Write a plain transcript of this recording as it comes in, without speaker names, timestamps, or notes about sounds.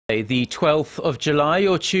The 12th of July,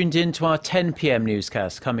 you're tuned in to our 10 p.m.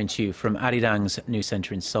 newscast coming to you from Arirang's news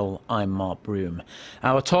centre in Seoul. I'm Mark Broom.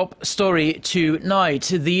 Our top story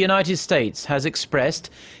tonight: the United States has expressed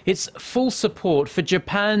its full support for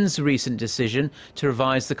Japan's recent decision to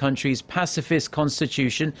revise the country's pacifist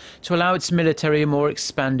constitution to allow its military a more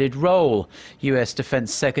expanded role. US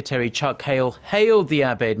Defense Secretary Chuck Hagel hailed the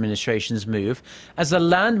Abe administration's move as a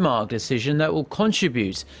landmark decision that will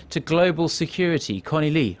contribute to global security.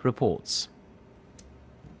 Connie Lee reports.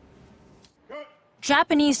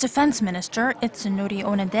 Japanese Defense Minister Itsunori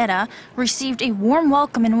Onodera received a warm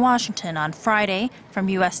welcome in Washington on Friday from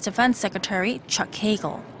U.S. Defense Secretary Chuck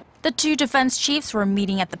Hagel. The two defense chiefs were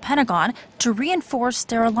meeting at the Pentagon to reinforce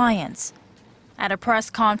their alliance. At a press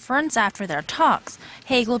conference after their talks,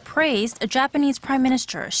 Hagel praised Japanese Prime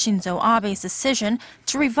Minister Shinzo Abe's decision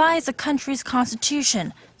to revise the country's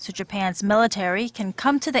constitution so Japan's military can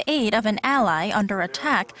come to the aid of an ally under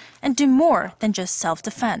attack and do more than just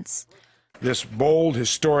self-defense. This bold,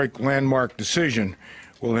 historic landmark decision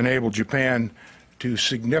will enable Japan to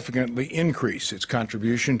significantly increase its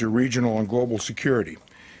contribution to regional and global security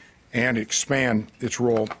and expand its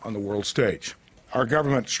role on the world stage. Our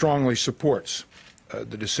government strongly supports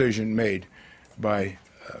the decision made by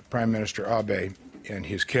Prime Minister Abe and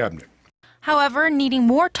his cabinet. However, needing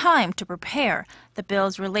more time to prepare, the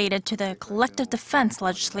bills related to the collective defense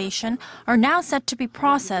legislation are now set to be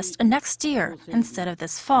processed next year instead of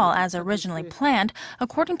this fall as originally planned,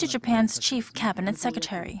 according to Japan's chief cabinet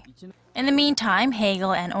secretary. In the meantime,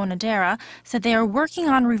 Hagel and Onodera said they are working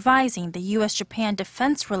on revising the U.S.-Japan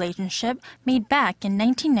defense relationship made back in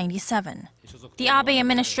 1997. The Abe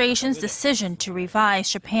administration's decision to revise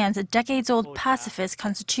Japan's decades-old pacifist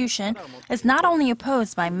constitution is not only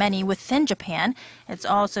opposed by many within Japan, it's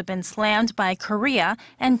also been slammed by Korea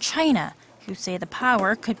and China, who say the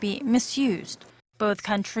power could be misused. Both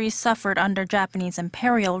countries suffered under Japanese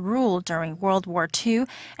imperial rule during World War II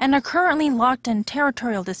and are currently locked in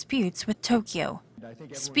territorial disputes with Tokyo.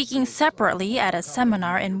 Speaking separately at a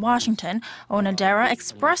seminar in Washington, Onodera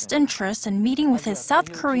expressed interest in meeting with his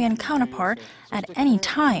South Korean counterpart at any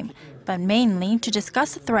time, but mainly to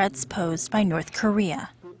discuss the threats posed by North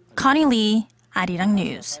Korea. Connie Lee, Arirang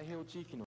News.